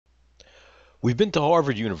We've been to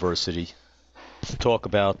Harvard University to talk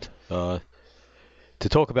about the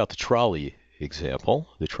trolley example,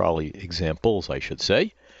 the trolley examples, I should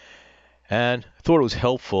say, and I thought it was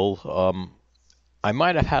helpful. I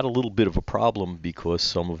might have had a little bit of a problem because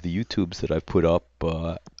some of the YouTubes that I've put up,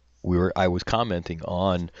 I was commenting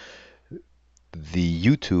on the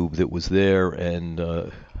YouTube that was there,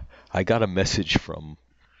 and I got a message from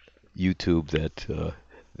YouTube that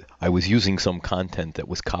I was using some content that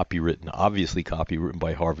was copywritten, obviously copywritten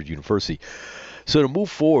by Harvard University. So to move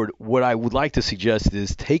forward, what I would like to suggest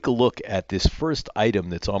is take a look at this first item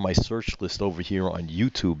that's on my search list over here on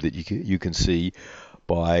YouTube that you can see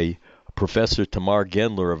by Professor Tamar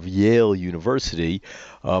Gendler of Yale University.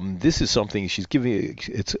 This is something she's giving.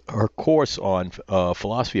 It's her course on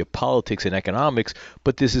philosophy of politics and economics,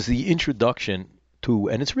 but this is the introduction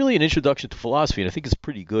and it's really an introduction to philosophy, and I think it's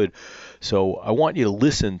pretty good. So I want you to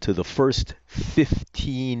listen to the first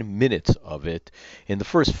 15 minutes of it. In the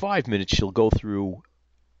first 5 minutes, she'll go through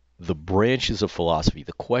the branches of philosophy,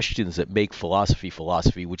 the questions that make philosophy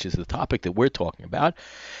philosophy, which is the topic that we're talking about.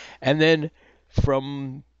 And then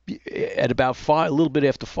from at about a little bit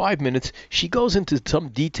after 5 minutes, she goes into some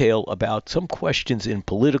detail about some questions in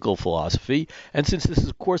political philosophy. And since this is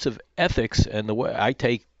a course of ethics, and the way I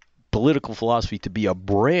take political philosophy to be a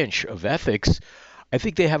branch of ethics, I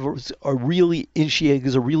think they have a really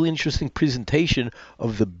interesting presentation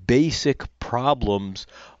of the basic problems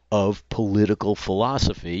of political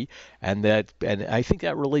philosophy, and I think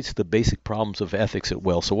that relates to the basic problems of ethics as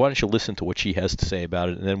well. So why don't you listen to what she has to say about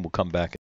it, and then we'll come back.